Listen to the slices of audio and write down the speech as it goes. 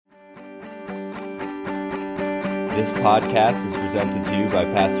This podcast is presented to you by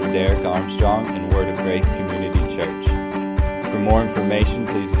Pastor Derek Armstrong and Word of Grace Community Church. For more information,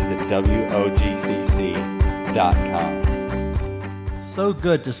 please visit wogcc.com. So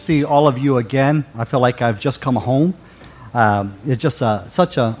good to see all of you again. I feel like I've just come home. It's just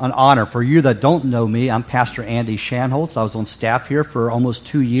such an honor. For you that don't know me, I'm Pastor Andy Shanholtz. I was on staff here for almost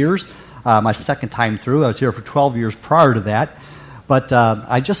 2 years. My second time through. I was here for 12 years prior to that. But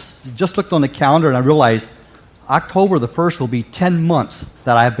I just looked on the calendar and I realized October the 1st will be 10 months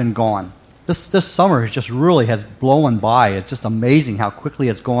that I've been gone. This summer has blown by. It's just amazing how quickly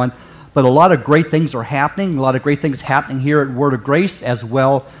it's gone. But a lot of great things are happening. A lot of great things happening here at Word of Grace, as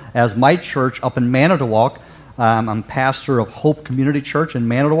well as my church up in Manitowoc. I'm pastor of Hope Community Church in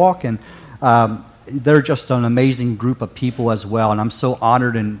Manitowoc, and they're just an amazing group of people as well. And I'm so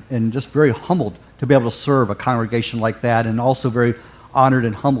honored and just very humbled to be able to serve a congregation like that, and also very honored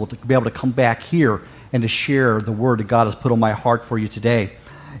and humbled to be able to come back here and to share the word that God has put on my heart for you today.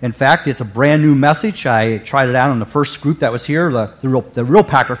 In fact, it's a brand new message. I tried it out on the first group that was here. The real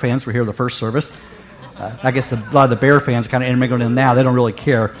Packer fans were here the first service. I guess a lot of the Bear fans are kind of intermingling in now. They don't really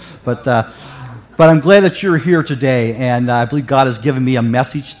care. But I'm glad that you're here today, and I believe God has given me a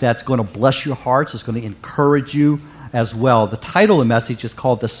message that's going to bless your hearts. It's going to encourage you as well. The title of the message is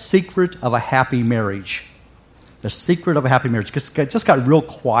called The Secret of a Happy Marriage. The Secret of a Happy Marriage. Just got real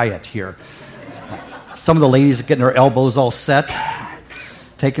quiet here. Some of the ladies are getting their elbows all set,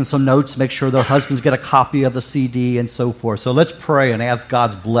 taking some notes, make sure their husbands get a copy of the CD and so forth. So let's pray and ask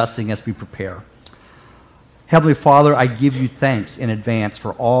God's blessing as we prepare. Heavenly Father, I give you thanks in advance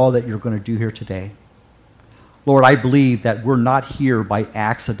for all that you're going to do here today. Lord, I believe that we're not here by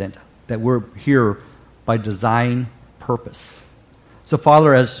accident, that we're here by design, purpose. So,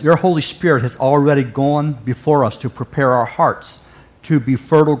 Father, as your Holy Spirit has already gone before us to prepare our hearts to be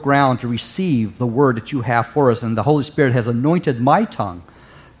fertile ground to receive the word that you have for us, and the Holy Spirit has anointed my tongue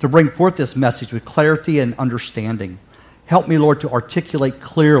to bring forth this message with clarity and understanding. Help me, Lord, to articulate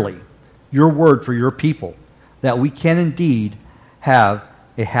clearly your word for your people, that we can indeed have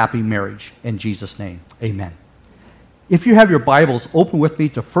a happy marriage. In Jesus' name, amen. If you have your Bibles, open with me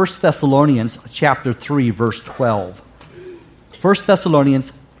to 1 Thessalonians chapter 3, verse 12. 1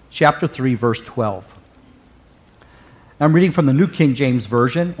 Thessalonians chapter 3, verse 12. I'm reading from the New King James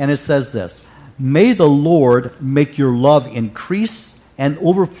Version, and it says this: May the Lord make your love increase and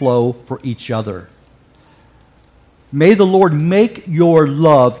overflow for each other. May the Lord make your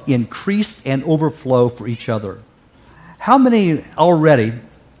love increase and overflow for each other. How many already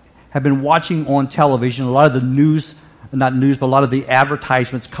have been watching on television a lot of the news, not news, but a lot of the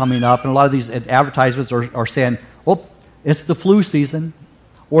advertisements coming up, and a lot of these advertisements are saying, well, it's the flu season,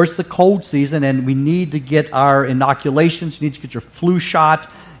 or it's the cold season, and we need to get our inoculations, you need to get your flu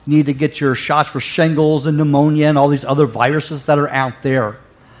shot, you need to get your shots for shingles and pneumonia and all these other viruses that are out there.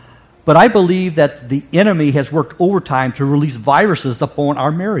 But I believe that the enemy has worked overtime to release viruses upon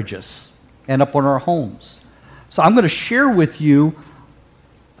our marriages and upon our homes. So I'm going to share with you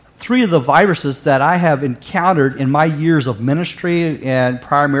 3 of the viruses that I have encountered in my years of ministry and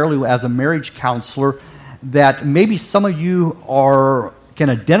primarily as a marriage counselor that maybe some of you can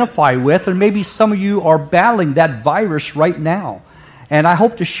identify with, or maybe some of you are battling that virus right now. And I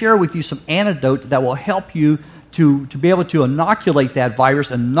hope to share with you some antidote that will help you to be able to inoculate that virus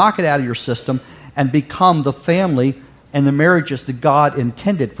and knock it out of your system and become the family and the marriages that God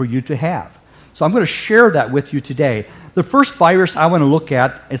intended for you to have. So I'm going to share that with you today. The first virus I want to look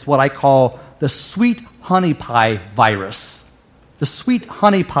at is what I call the sweet honey pie virus. The sweet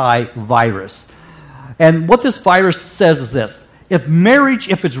honey pie virus. And what this virus says is this: if marriage,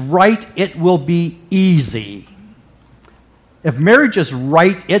 if it's right, it will be easy. If marriage is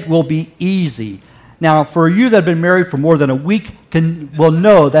right, it will be easy. Now, for you that have been married for more than a week, will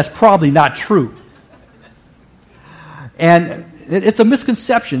know that's probably not true. And it's a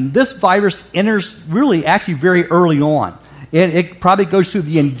misconception. This virus enters really actually very early on. It probably goes through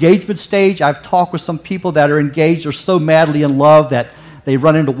the engagement stage. I've talked with some people that are engaged, are so madly in love that they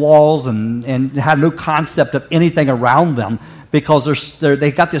run into walls and have no concept of anything around them because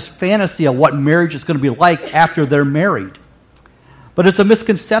they've got this fantasy of what marriage is going to be like after they're married. But it's a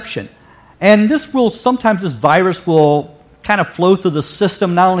misconception. And this virus will kind of flow through the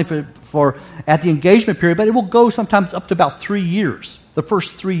system, not only for at the engagement period, but it will go sometimes up to about 3 years, the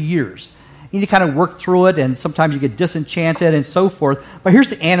first 3 years. You need to kind of work through it, and sometimes you get disenchanted and so forth. But here's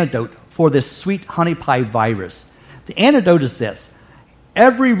the antidote for this sweet honey pie virus. The antidote is this: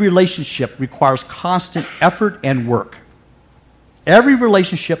 every relationship requires constant effort and work. Every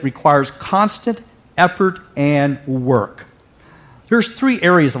relationship requires constant effort and work. Here's 3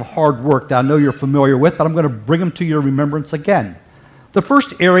 areas of hard work that I know you're familiar with, but I'm going to bring them to your remembrance again. The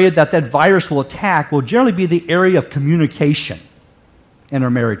first area that virus will attack will generally be the area of communication in our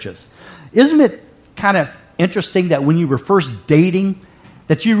marriages. Isn't it kind of interesting that when you were first dating,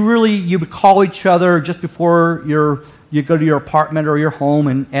 that you would call each other just before you go to your apartment or your home,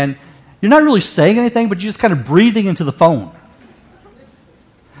 and you're not really saying anything, but you're just kind of breathing into the phone.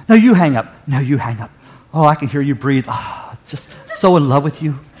 No, you hang up. No, you hang up. Oh, I can hear you breathe. Oh, it's just so in love with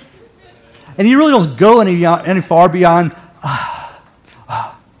you. And you really don't go any far beyond,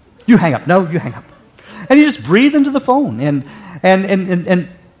 you hang up. No, you hang up. And you just breathe into the phone.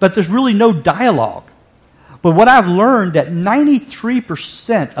 But there's really no dialogue. But what I've learned that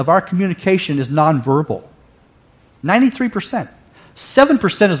 93% of our communication is nonverbal. 93%.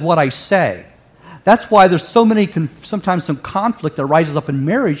 7% is what I say. That's why there's sometimes some conflict that rises up in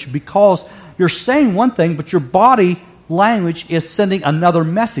marriage, because you're saying one thing, but your body language is sending another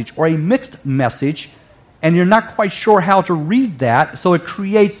message or a mixed message, and you're not quite sure how to read that, so it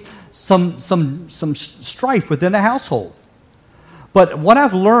creates some strife within the household. But what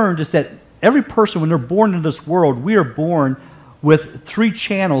I've learned is that every person, when they're born into this world, we are born with 3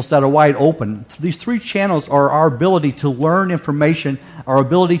 channels that are wide open. These 3 channels are our ability to learn information, our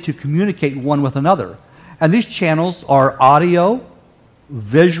ability to communicate one with another. And these channels are audio,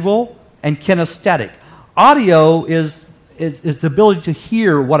 visual, and kinesthetic. Audio is the ability to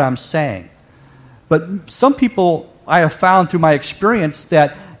hear what I'm saying. But some people, I have found through my experience,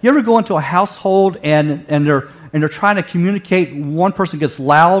 that you ever go into a household and they're trying to communicate, one person gets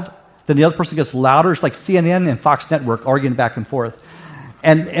loud, then the other person gets louder. It's like CNN and Fox Network arguing back and forth.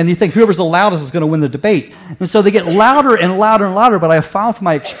 And you think whoever's the loudest is going to win the debate. And so they get louder and louder and louder, but I have found from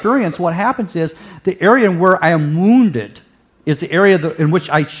my experience what happens is the area where I am wounded is the area in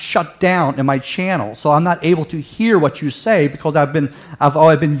which I shut down in my channel. So I'm not able to hear what you say because I've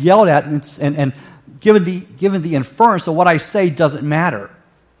been yelled at and given the inference that what I say doesn't matter.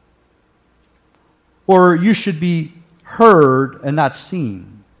 Or you should be heard and not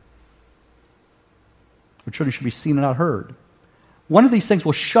seen. Or children should be seen and not heard. One of these things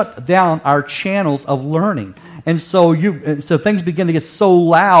will shut down our channels of learning. And so things begin to get so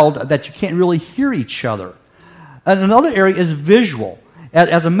loud that you can't really hear each other. And another area is visual.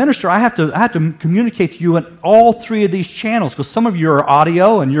 As a minister, I have to communicate to you in all 3 of these channels, because some of you are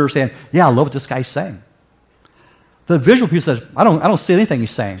audio and you're saying, yeah, I love what this guy's saying. The visual people says, I don't see anything he's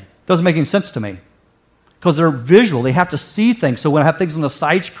saying. It doesn't make any sense to me. Because they're visual. They have to see things. So when I have things on the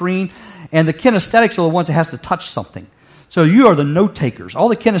side screen, and the kinesthetics are the ones that has to touch something. So you are the note takers. All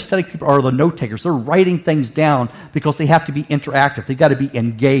the kinesthetic people are the note takers. They're writing things down because they have to be interactive. They've got to be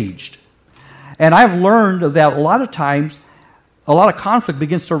engaged. And I've learned that a lot of times, a lot of conflict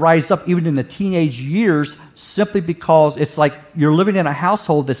begins to rise up even in the teenage years, simply because it's like you're living in a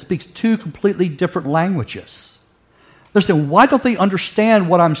household that speaks 2 completely different languages. They're saying, why don't they understand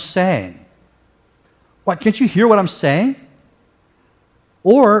what I'm saying? What, can't you hear what I'm saying?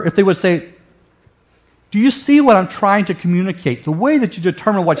 Or if they would say, do you see what I'm trying to communicate? The way that you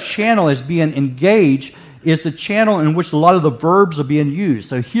determine what channel is being engaged is the channel in which a lot of the verbs are being used.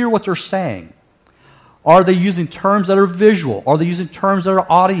 So hear what they're saying. Are they using terms that are visual? Are they using terms that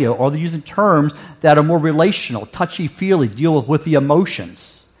are audio? Are they using terms that are more relational, touchy-feely, deal with the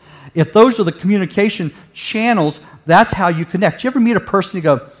emotions? If those are the communication channels, that's how you connect. You ever meet a person and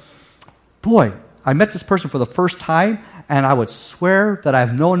you go, boy, I met this person for the first time, and I would swear that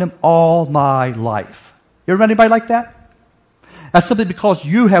I've known him all my life. You ever met anybody like that? That's simply because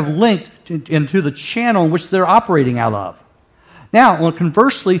you have linked into the channel in which they're operating out of. Now, well,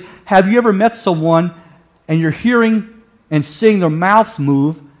 conversely, have you ever met someone and you're hearing and seeing their mouths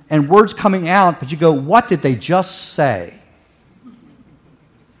move and words coming out, but you go, what did they just say?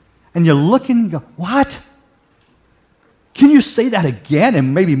 And you're looking and go, what? Can you say that again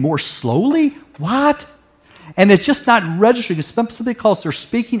and maybe more slowly? What? And it's just not registering. It's simply because they're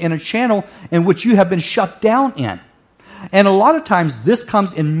speaking in a channel in which you have been shut down in. And a lot of times this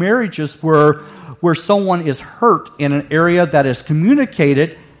comes in marriages where someone is hurt in an area that is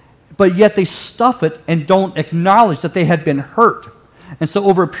communicated, but yet they stuff it and don't acknowledge that they had been hurt. And so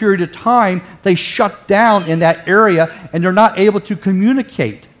over a period of time, they shut down in that area and they're not able to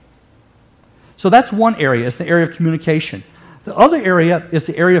communicate. So that's one area, is the area of communication. The other area is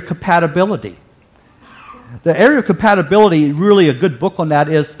the area of compatibility. The area of compatibility, really a good book on that,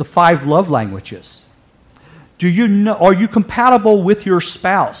 is the 5 love languages. Do you know? Are you compatible with your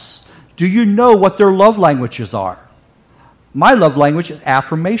spouse? Do you know what their love languages are? My love language is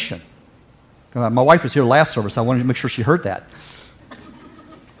affirmation. My wife was here last service. I wanted to make sure she heard that.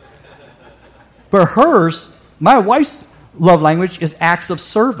 But hers, my wife's love language is acts of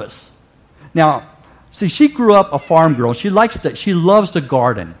service. Now, see, she grew up a farm girl. She loves to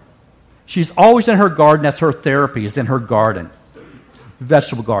garden. She's always in her garden. That's her therapy, is in her garden.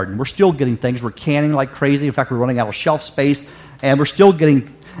 Vegetable garden. We're still getting things. We're canning like crazy. In fact, we're running out of shelf space, and we're still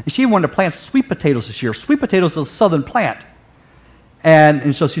getting... And she wanted to plant sweet potatoes this year. Sweet potatoes is a southern plant.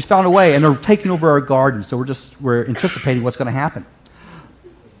 And so she's found a way, and they're taking over our garden, so we're anticipating what's going to happen.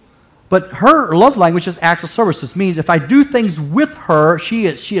 But her love language is acts of service. This means if I do things with her, she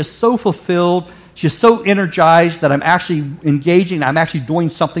is so fulfilled, she is so energized that I'm actually engaging, I'm actually doing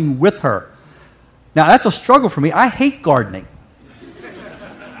something with her. Now, that's a struggle for me. I hate gardening.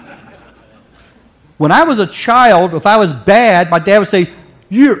 When I was a child, if I was bad, my dad would say,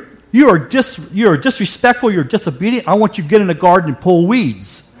 you are disrespectful, you're disobedient, I want you to get in the garden and pull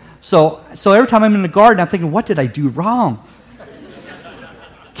weeds. So every time I'm in the garden, I'm thinking, what did I do wrong?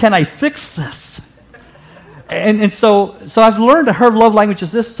 Can I fix this? And so I've learned that her love language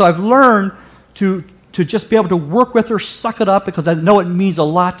is this. So I've learned to just be able to work with her, suck it up, because I know it means a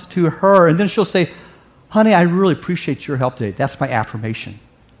lot to her. And then she'll say, honey, I really appreciate your help today. That's my affirmation.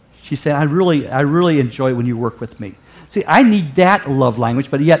 She said, I really enjoy it when you work with me. See, I need that love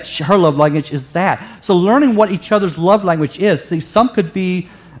language, but yet her love language is that. So learning what each other's love language is. See, some could be,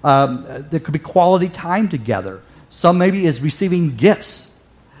 there could be quality time together. Some maybe is receiving gifts.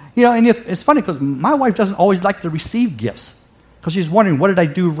 You know, and it's funny because my wife doesn't always like to receive gifts because she's wondering, what did I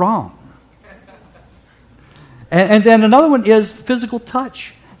do wrong? And then another one is physical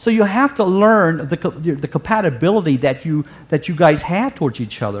touch. So you have to learn the compatibility that you guys have towards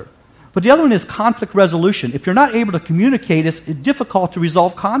each other. But the other one is conflict resolution. If you're not able to communicate, it's difficult to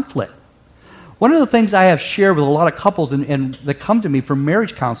resolve conflict. One of the things I have shared with a lot of couples and that come to me for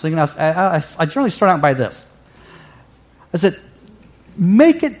marriage counseling, and I generally start out by this, is that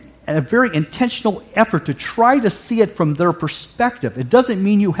make it a very intentional effort to try to see it from their perspective. It doesn't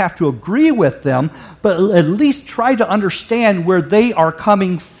mean you have to agree with them, but at least try to understand where they are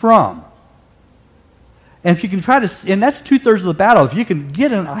coming from. And if you can try to, and that's 2/3 of the battle, if you can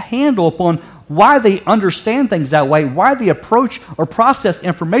get a handle upon why they understand things that way, why they approach or process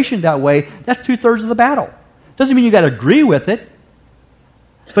information that way, that's 2/3 of the battle. Doesn't mean you got to agree with it,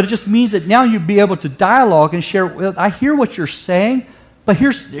 but it just means that now you'll be able to dialogue and share, well, I hear what you're saying, but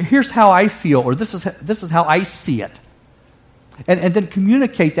here's how I feel, or this is how I see it. And then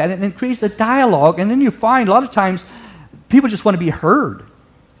communicate that, and then creates a dialogue, and then you find a lot of times people just want to be heard.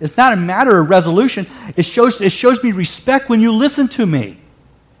 It's not a matter of resolution. It shows me respect when you listen to me.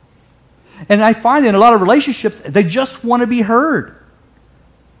 And I find in a lot of relationships, they just want to be heard.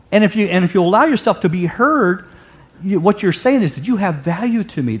 And if you allow yourself to be heard, what you're saying is that you have value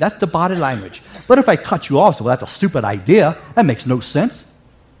to me. That's the body language. But if I cut you off, so that's a stupid idea. That makes no sense.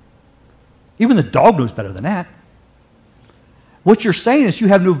 Even the dog knows better than that. What you're saying is you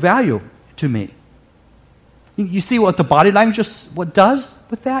have no value to me. You see what the body language what does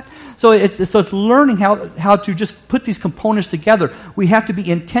with that? So it's learning how to just put these components together. We have to be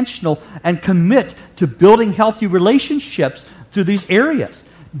intentional and commit to building healthy relationships through these areas.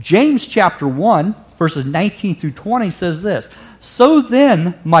 James chapter 1, verses 19 through 20 says this, so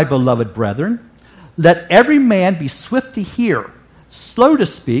then, my beloved brethren, let every man be swift to hear, slow to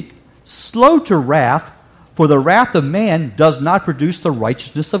speak, slow to wrath, for the wrath of man does not produce the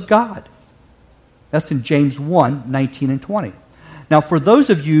righteousness of God. That's in James 1, 19 and 20. Now, for those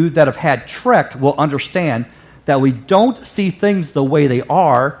of you that have had Trek will understand that we don't see things the way they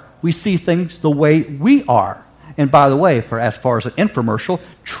are, we see things the way we are. And by the way, as far as an infomercial,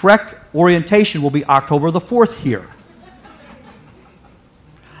 Trek orientation will be October the 4th here.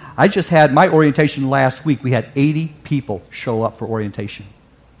 I just had my orientation last week. We had 80 people show up for orientation.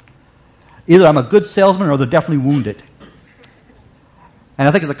 Either I'm a good salesman or they're definitely wounded. And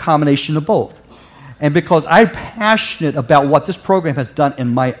I think it's a combination of both. And because I'm passionate about what this program has done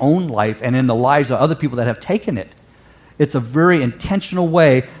in my own life and in the lives of other people that have taken it, it's a very intentional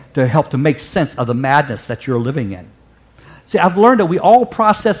way to help to make sense of the madness that you're living in. See, I've learned that we all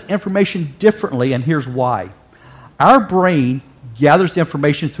process information differently, and here's why. Our brain gathers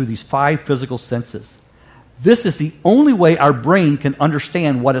information through these 5 physical senses. This is the only way our brain can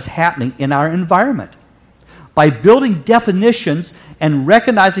understand what is happening in our environment. By building definitions and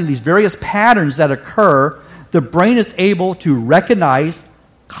recognizing these various patterns that occur, the brain is able to recognize,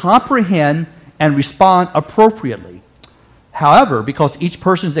 comprehend, and respond appropriately. However, because each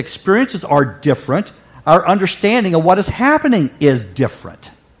person's experiences are different, our understanding of what is happening is different.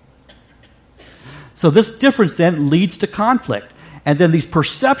 So this difference then leads to conflict. And then these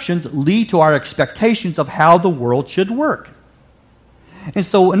perceptions lead to our expectations of how the world should work. And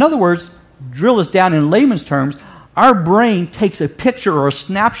so, in other words, drill this down in layman's terms, Our brain takes a picture or a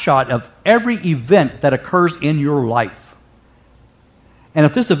snapshot of every event that occurs in your life. And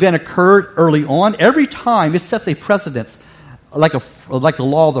if this event occurred early on, every time it sets a precedence, like the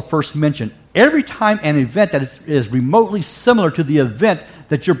law of the first mention. Every time an event that is remotely similar to the event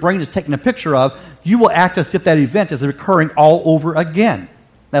that your brain is taking a picture of, you will act as if that event is occurring all over again.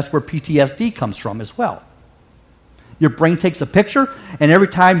 That's where PTSD comes from as well. Your brain takes a picture, and every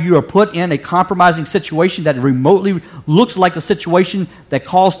time you are put in a compromising situation that remotely looks like the situation that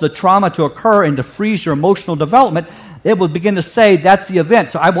caused the trauma to occur and to freeze your emotional development, it will begin to say, that's the event,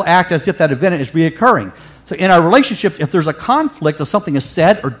 so I will act as if that event is reoccurring. So in our relationships, if there's a conflict of something is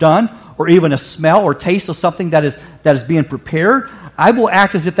said or done, or even a smell or taste of something that is being prepared, I will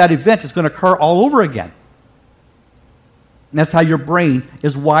act as if that event is going to occur all over again. And that's how your brain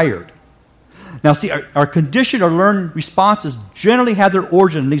is wired. Now, see, our conditioned or learned responses generally have their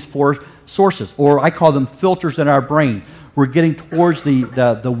origin in these four sources, or I call them filters in our brain. We're getting towards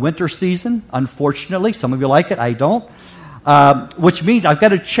the winter season, unfortunately. Some of you like it, I don't. Which means I've got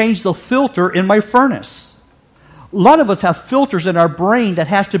to change the filter in my furnace. A lot of us have filters in our brain that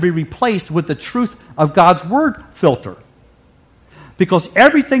has to be replaced with the truth of God's Word filter. Because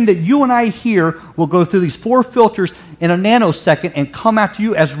everything that you and I hear will go through these four filters in a nanosecond and come out to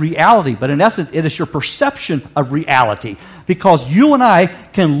you as reality. But in essence, it is your perception of reality. Because you and I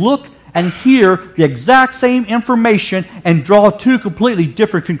can look and hear the exact same information and draw two completely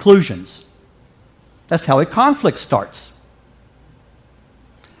different conclusions. That's how a conflict starts.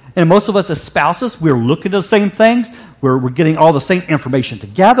 And most of us as spouses, we're looking at the same things, we're getting all the same information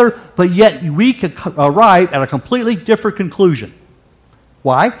together, but yet we could arrive at a completely different conclusion.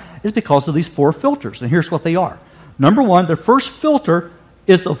 Why? It's because of these four filters, and here's what they are. Number one, the first filter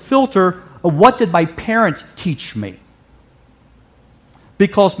is a filter of what did my parents teach me?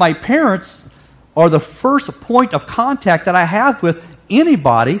 Because my parents are the first point of contact that I have with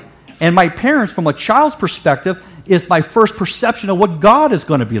anybody, and my parents, from a child's perspective, is my first perception of what God is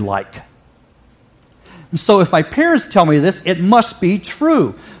going to be like. And so if my parents tell me this, it must be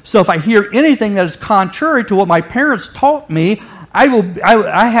true. So if I hear anything that is contrary to what my parents taught me,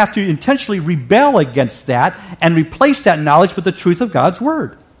 I have to intentionally rebel against that and replace that knowledge with the truth of God's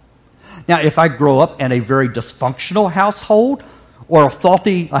Word. Now, if I grow up in a very dysfunctional household or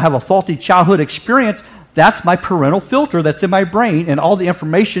I have a faulty childhood experience, that's my parental filter that's in my brain, and all the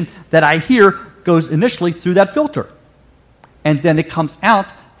information that I hear goes initially through that filter. And then it comes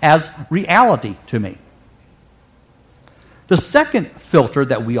out as reality to me. The second filter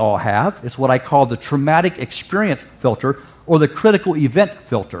that we all have is what I call the traumatic experience filter or the critical event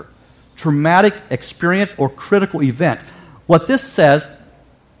filter. Traumatic experience or critical event. What this says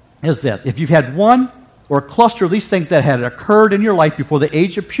is this. If you've had one or a cluster of these things that had occurred in your life before the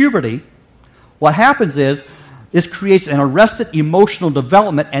age of puberty, what happens is this creates an arrested emotional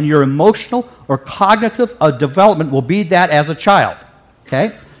development, and your emotional or cognitive development will be that as a child.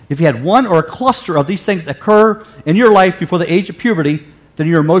 Okay? If you had one or a cluster of these things occur in your life before the age of puberty, then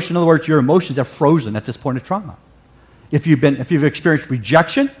in other words, your emotions are frozen at this point of trauma. If you've experienced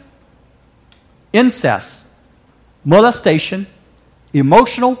rejection, incest, molestation,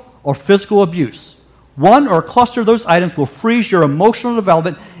 emotional or physical abuse, one or a cluster of those items will freeze your emotional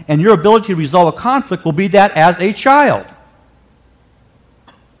development, and your ability to resolve a conflict will be that as a child.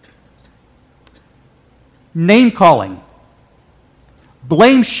 Name calling,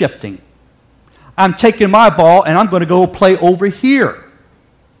 blame shifting. I'm taking my ball and I'm going to go play over here.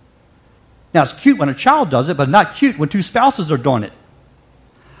 Now, it's cute when a child does it, but not cute when two spouses are doing it.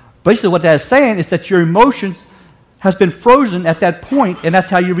 Basically, what that is saying is that your emotions has been frozen at that point, and that's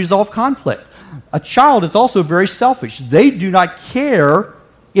how you resolve conflict. A child is also very selfish. They do not care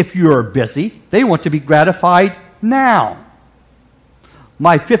if you are busy. They want to be gratified now.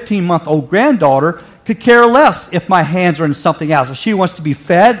 My 15-month-old granddaughter could care less if my hands are in something else. If she wants to be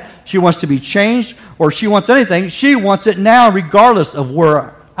fed, she wants to be changed, or she wants anything, she wants it now regardless of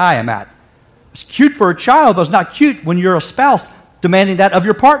where I am at. It's cute for a child, but it's not cute when you're a spouse demanding that of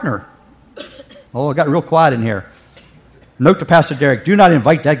your partner. Oh, it got real quiet in here. Note to Pastor Derek, do not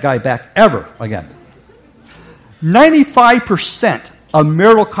invite that guy back ever again. 95% of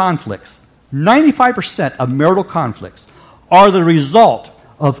marital conflicts, 95% of marital conflicts are the result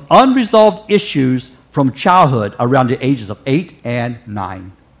of unresolved issues from childhood around the ages of 8 and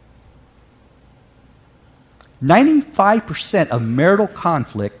 9. 95% of marital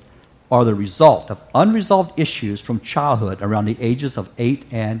conflict are the result of unresolved issues from childhood around the ages of 8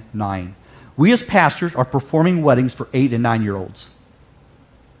 and 9. We as pastors are performing weddings for 8 and 9-year-olds.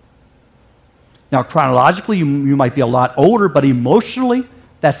 Now, chronologically, you might be a lot older, but emotionally,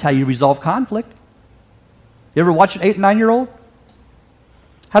 that's how you resolve conflict. You ever watch an 8 and 9-year-old?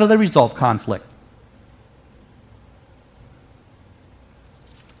 How do they resolve conflict?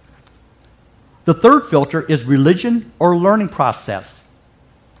 The third filter is religion or learning process.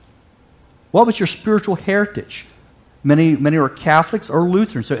 What was your spiritual heritage? Many are Catholics or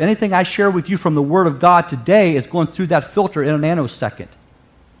Lutherans. So anything I share with you from the Word of God today is going through that filter in a nanosecond.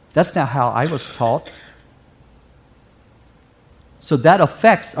 That's not how I was taught. So that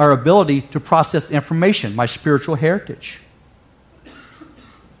affects our ability to process information, my spiritual heritage.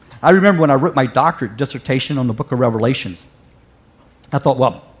 I remember when I wrote my doctorate dissertation on the book of Revelations. I thought,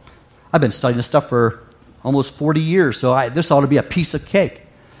 well, I've been studying this stuff for almost 40 years, so this ought to be a piece of cake.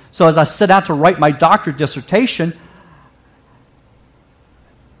 So as I set out to write my doctorate dissertation,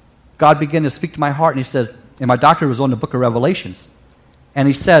 God began to speak to my heart, and He says, and my doctorate was on the book of Revelations, and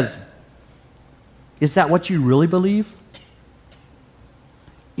He says, is that what you really believe?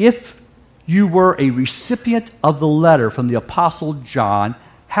 If you were a recipient of the letter from the Apostle John,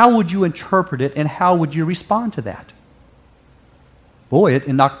 how would you interpret it, and how would you respond to that? Boy, it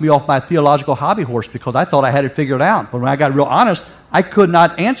knocked me off my theological hobby horse because I thought I had it figured out. But when I got real honest, I could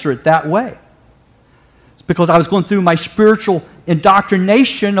not answer it that way. It's because I was going through my spiritual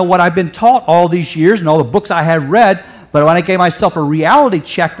indoctrination of what I've been taught all these years and all the books I had read. But when I gave myself a reality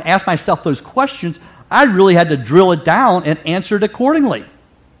check to ask myself those questions, I really had to drill it down and answer it accordingly.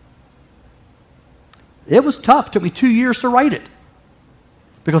 It was tough. It took me 2 years to write it.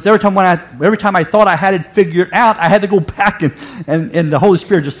 Because every time I thought I had it figured out, I had to go back and the Holy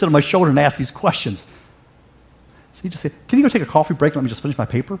Spirit just sit on my shoulder and ask these questions. So He just said, can you go take a coffee break and let me just finish my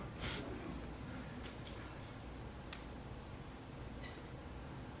paper?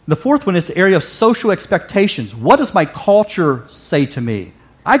 The fourth one is the area of social expectations. What does my culture say to me?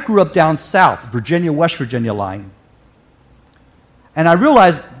 I grew up down south, Virginia, West Virginia line. And I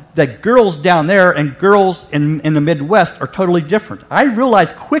realized that girls down there and girls in the Midwest are totally different. I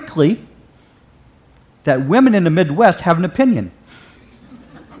realized quickly that women in the Midwest have an opinion.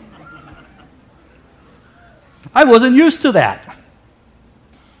 I wasn't used to that.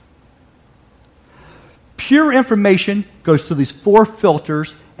 Pure information goes through these 4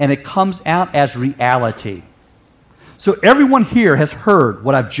 filters, and it comes out as reality. So everyone here has heard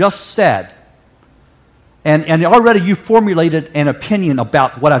what I've just said, and already you formulated an opinion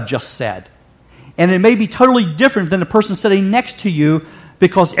about what I've just said. And it may be totally different than the person sitting next to you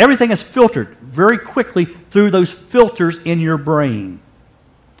because everything is filtered very quickly through those filters in your brain.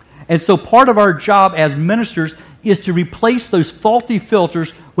 And so part of our job as ministers is to replace those faulty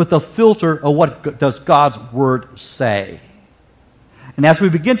filters with a filter of what does God's Word say. And as we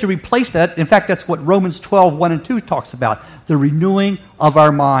begin to replace that, in fact, that's what Romans 12, 1 and 2 talks about, the renewing of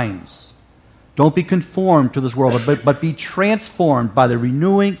our minds. Don't be conformed to this world, but be transformed by the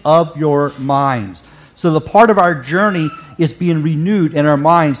renewing of your minds. So the part of our journey is being renewed in our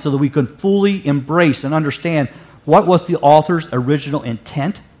minds so that we can fully embrace and understand what was the author's original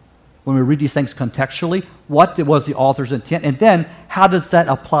intent when we read these things contextually. What was the author's intent? And then, how does that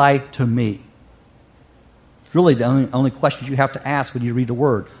apply to me? It's really the only questions you have to ask when you read the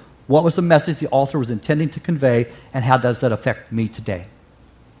Word. What was the message the author was intending to convey, and how does that affect me today?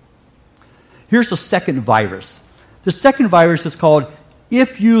 Here's the second virus. The second virus is called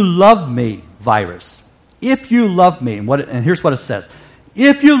 "If You Love Me" virus. If you love me, and here's what it says.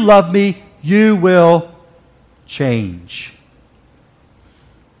 If you love me, you will change.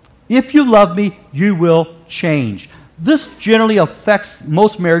 If you love me, you will change. This generally affects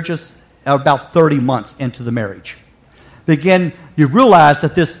most marriages about 30 months into the marriage. Again, you realize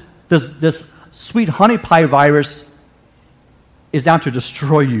that this sweet honey pie virus is out to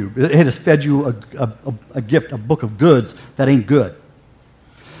destroy you. It has fed you a gift, a book of goods that ain't good.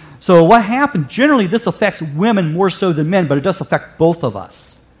 So what happened, generally this affects women more so than men, but it does affect both of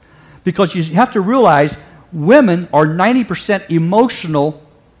us. Because you have to realize women are 90% emotional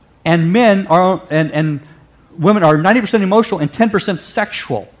and women are 90% emotional and 10%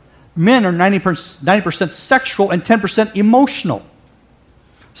 sexual. Men are 90% sexual and 10% emotional.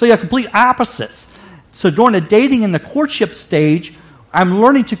 So you have complete opposites. So during the dating and the courtship stage, I'm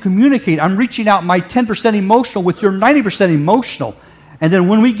learning to communicate. I'm reaching out my 10% emotional with your 90% emotional. And then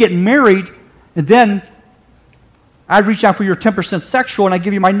when we get married, then I reach out for your 10% sexual and I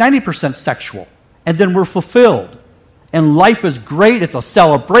give you my 90% sexual. And then we're fulfilled. And life is great. It's a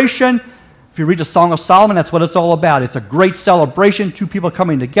celebration. If you read the Song of Solomon, that's what it's all about. It's a great celebration, 2 people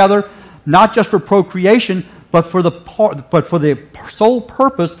coming together, not just for procreation, but for the sole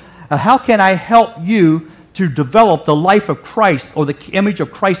purpose of how can I help you to develop the life of Christ or the image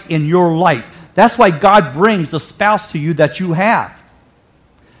of Christ in your life. That's why God brings the spouse to you that you have.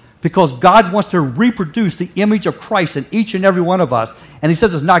 because God wants to reproduce the image of Christ in each and every one of us. And he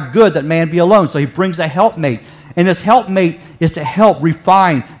says it's not good that man be alone, so he brings a helpmate. And this helpmate is to help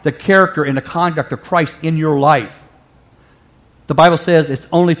refine the character and the conduct of Christ in your life. The Bible says it's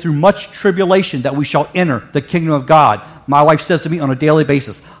only through much tribulation that we shall enter the kingdom of God. My wife says to me on a daily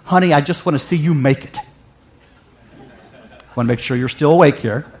basis, honey, I just want to see you make it. I want to make sure you're still awake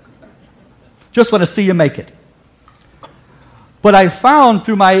here. Just want to see you make it. But I found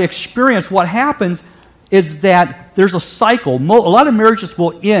through my experience what happens is that there's a cycle. A lot of marriages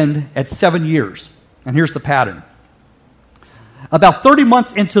will end at 7 years. And here's the pattern. About 30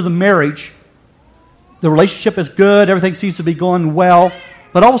 months into the marriage, the relationship is good, everything seems to be going well,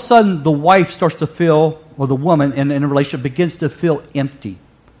 but all of a sudden the wife starts to feel, or the woman in a relationship begins to feel empty,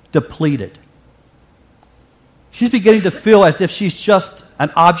 depleted. She's beginning to feel as if she's just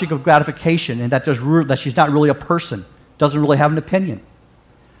an object of gratification and that she's not really a person, doesn't really have an opinion.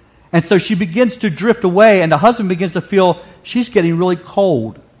 And so she begins to drift away, and the husband begins to feel she's getting really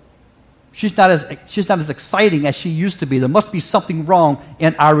cold. She's not as exciting as she used to be. There must be something wrong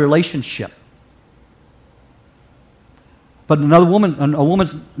in our relationship. But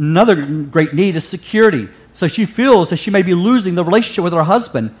another great need is security. So she feels that she may be losing the relationship with her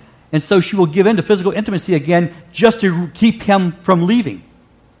husband, and so she will give in to physical intimacy again just to keep him from leaving.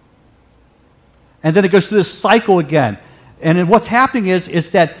 And then it goes through this cycle again. And then what's happening is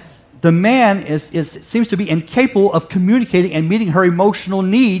that the man seems to be incapable of communicating and meeting her emotional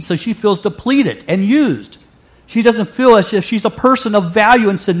needs, so she feels depleted and used. She doesn't feel as if she's a person of value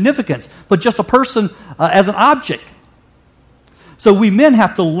and significance, but just a person as an object. So we men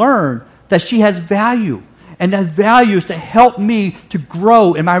have to learn that she has value, and that value is to help me to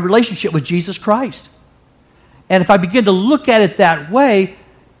grow in my relationship with Jesus Christ. And if I begin to look at it that way,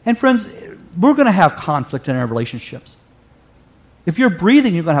 and friends, we're going to have conflict in our relationships. If you're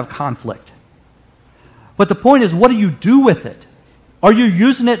breathing, you're going to have conflict. But the point is, what do you do with it? Are you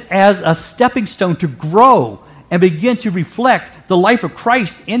using it as a stepping stone to grow and begin to reflect the life of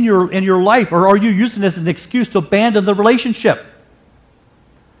Christ in your life? Or are you using it as an excuse to abandon the relationship?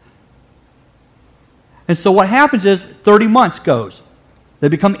 And so what happens is 30 months goes. They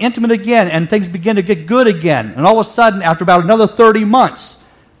become intimate again, and things begin to get good again. And all of a sudden, after about another 30 months,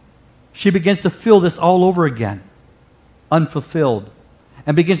 she begins to feel this all over again. Unfulfilled,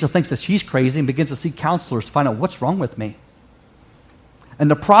 and begins to think that she's crazy and begins to see counselors to find out what's wrong with me.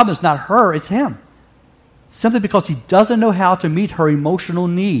 And the problem is not her, it's him. Simply because he doesn't know how to meet her emotional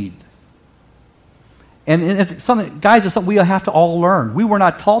need. And it's something, guys, it's something we have to all learn. We were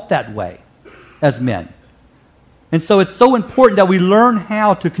not taught that way as men. And so it's so important that we learn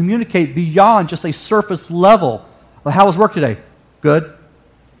how to communicate beyond just a surface level. Well, how was work today? Good.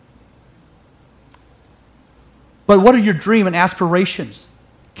 But what are your dreams and aspirations?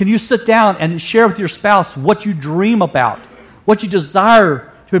 Can you sit down and share with your spouse what you dream about, what you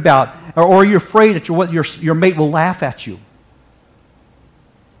desire to be about, or are you afraid that your mate will laugh at you?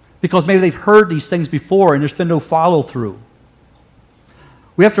 Because maybe they've heard these things before and there's been no follow-through.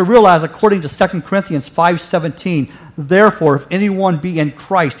 We have to realize, according to 2 Corinthians 5:17, therefore, if anyone be in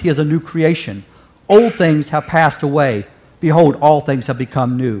Christ, he is a new creation. Old things have passed away. Behold, all things have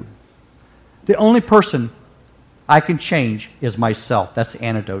become new. The only person I can change is myself. That's the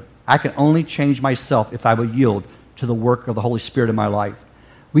antidote. I can only change myself if I will yield to the work of the Holy Spirit in my life.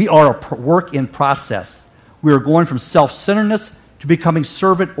 We are a work in process. We are going from self-centeredness to becoming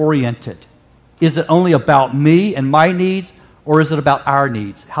servant-oriented. Is it only about me and my needs, or is it about our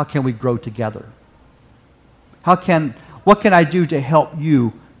needs? How can we grow together? What can I do to help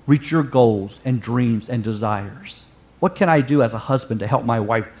you reach your goals and dreams and desires? What can I do as a husband to help my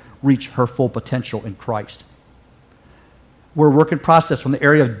wife reach her full potential in Christ? We're a work in process from the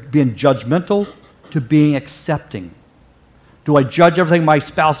area of being judgmental to being accepting. Do I judge everything my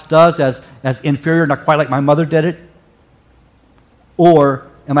spouse does as inferior, not quite like my mother did it? Or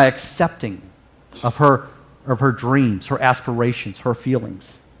am I accepting of her dreams, her aspirations, her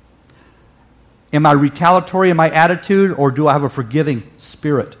feelings? Am I retaliatory in my attitude, or do I have a forgiving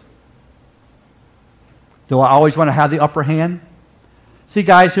spirit? Do I always want to have the upper hand? See,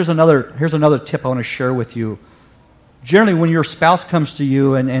 guys, here's another tip I want to share with you. Generally, when your spouse comes to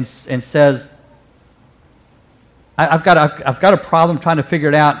you and says, I've got a problem trying to figure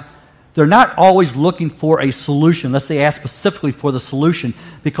it out, they're not always looking for a solution unless they ask specifically for the solution.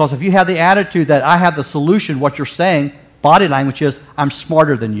 Because if you have the attitude that I have the solution, what you're saying, body language is, I'm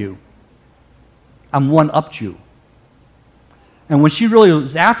smarter than you. I'm one-upped you. And when she really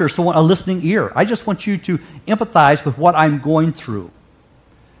is after someone, a listening ear, I just want you to empathize with what I'm going through.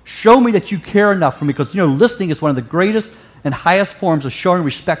 Show me that you care enough for me, because listening is one of the greatest and highest forms of showing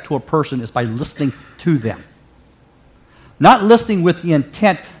respect to a person is by listening to them. Not listening with the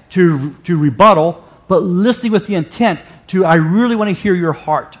intent to rebuttal, but listening with the intent to, I really want to hear your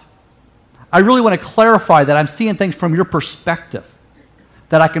heart. I really want to clarify that I'm seeing things from your perspective,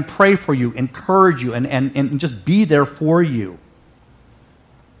 that I can pray for you, encourage you, and just be there for you.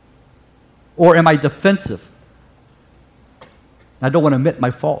 Or am I defensive? I don't want to admit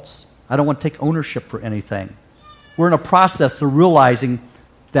my faults. I don't want to take ownership for anything. We're in a process of realizing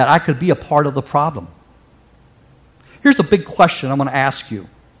that I could be a part of the problem. Here's a big question I'm going to ask you.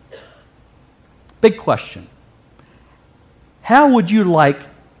 Big question. How would you like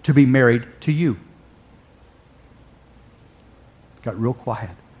to be married to you? Got real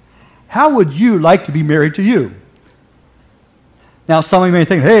quiet. How would you like to be married to you? Now, some of you may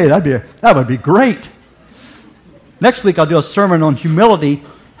think, hey, that would be great. Next week, I'll do a sermon on humility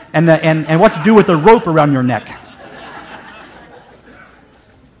and what to do with the rope around your neck.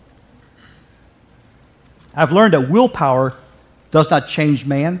 I've learned that willpower does not change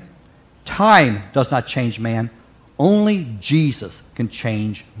man. Time does not change man. Only Jesus can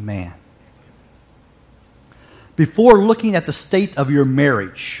change man. Before looking at the state of your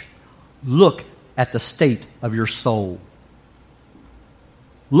marriage, look at the state of your soul.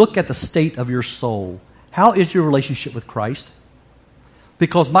 Look at the state of your soul. How is your relationship with Christ?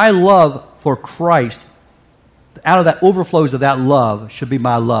 Because my love for Christ, out of that overflows of that love, should be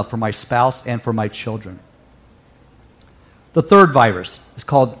my love for my spouse and for my children. The third virus is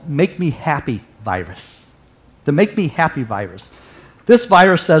called Make Me Happy virus. The Make Me Happy virus. This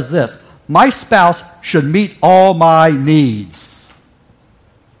virus says this: my spouse should meet all my needs.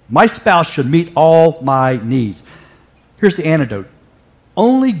 My spouse should meet all my needs. Here's the antidote.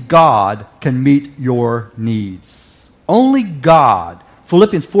 Only God can meet your needs. Only God.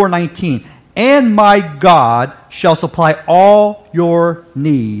 Philippians 4:19. And my God shall supply all your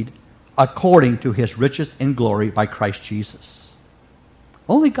need according to his riches in glory by Christ Jesus.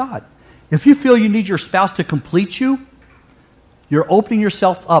 Only God. If you feel you need your spouse to complete you, you're opening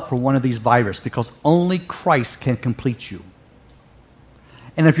yourself up for one of these viruses, because only Christ can complete you.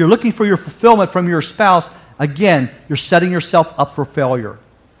 And if you're looking for your fulfillment from your spouse, again, you're setting yourself up for failure.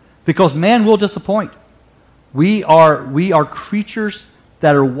 Because man will disappoint. We are creatures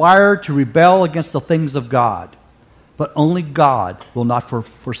that are wired to rebel against the things of God. But only God will not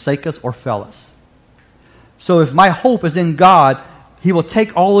forsake us or fail us. So if my hope is in God, he will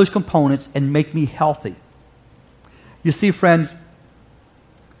take all those components and make me healthy. You see, friends,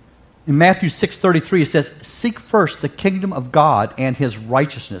 in Matthew 6:33 it says, seek first the kingdom of God and his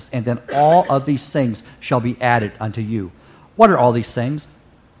righteousness, and then all of these things shall be added unto you. What are all these things?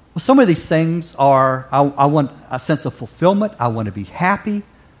 Well, some of these things are, I want a sense of fulfillment. I want to be happy.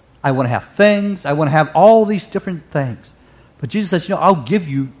 I want to have things. I want to have all these different things. But Jesus says, I'll give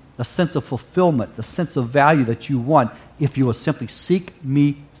you the sense of fulfillment, the sense of value that you want if you will simply seek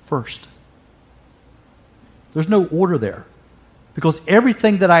me first. There's no order there, because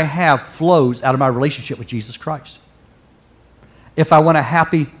everything that I have flows out of my relationship with Jesus Christ. If I want a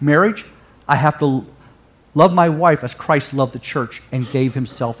happy marriage, I have to love my wife as Christ loved the church and gave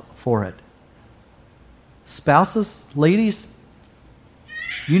himself for it. Spouses, ladies,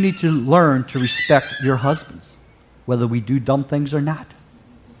 you need to learn to respect your husbands, whether we do dumb things or not.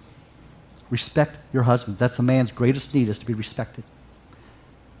 Respect your husband. That's a man's greatest need, is to be respected.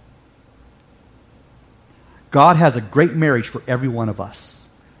 God has a great marriage for every one of us.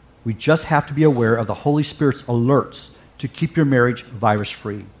 We just have to be aware of the Holy Spirit's alerts to keep your marriage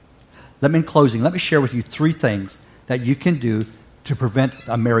virus-free. In closing, let me share with you 3 things that you can do to prevent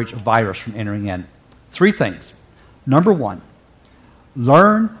a marriage virus from entering in. 3 things. Number 1,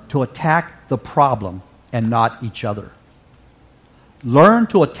 learn to attack the problem and not each other. Learn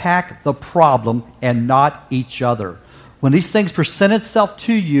to attack the problem and not each other. When these things present itself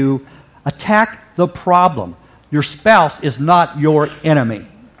to you, attack the problem. Your spouse is not your enemy.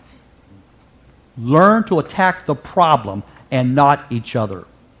 Learn to attack the problem and not each other.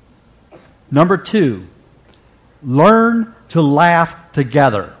 Number 2, learn to laugh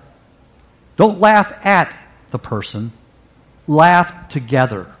together. Don't laugh at the person. Laugh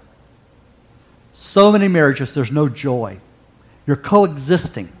together. So many marriages, there's no joy. You're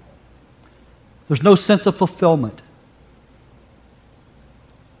coexisting. There's no sense of fulfillment.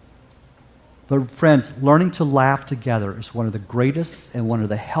 But friends, learning to laugh together is one of the greatest and one of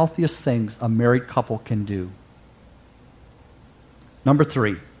the healthiest things a married couple can do. Number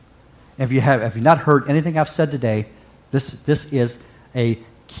 3, if you've not heard anything I've said today, this is a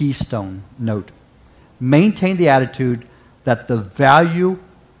keystone note. Maintain the attitude that the value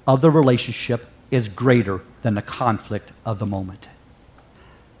of the relationship is greater than the conflict of the moment.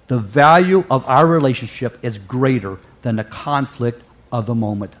 The value of our relationship is greater than the conflict of the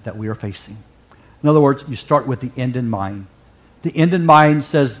moment that we are facing. In other words, you start with the end in mind. The end in mind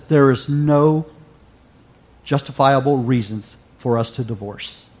says there is no justifiable reasons for us to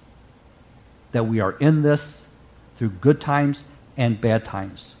divorce. That we are in this through good times and bad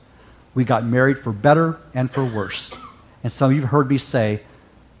times. We got married for better and for worse. And some of you have heard me say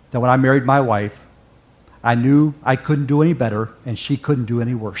that when I married my wife, I knew I couldn't do any better and she couldn't do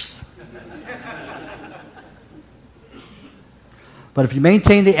any worse. But if you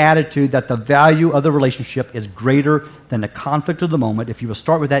maintain the attitude that the value of the relationship is greater than the conflict of the moment, if you will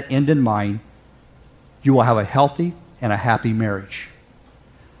start with that end in mind, you will have a healthy and a happy marriage.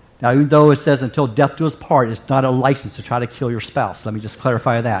 Now, even though it says until death do us part, it's not a license to try to kill your spouse. Let me just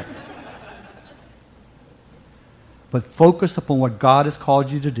clarify that. But focus upon what God has called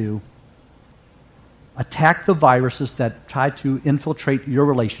you to do. Attack the viruses that try to infiltrate your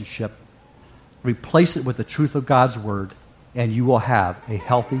relationship. Replace it with the truth of God's word, and you will have a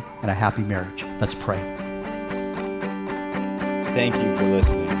healthy and a happy marriage. Let's pray. Thank you for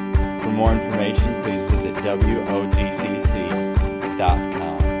listening. For more information, please visit WOGCC.com.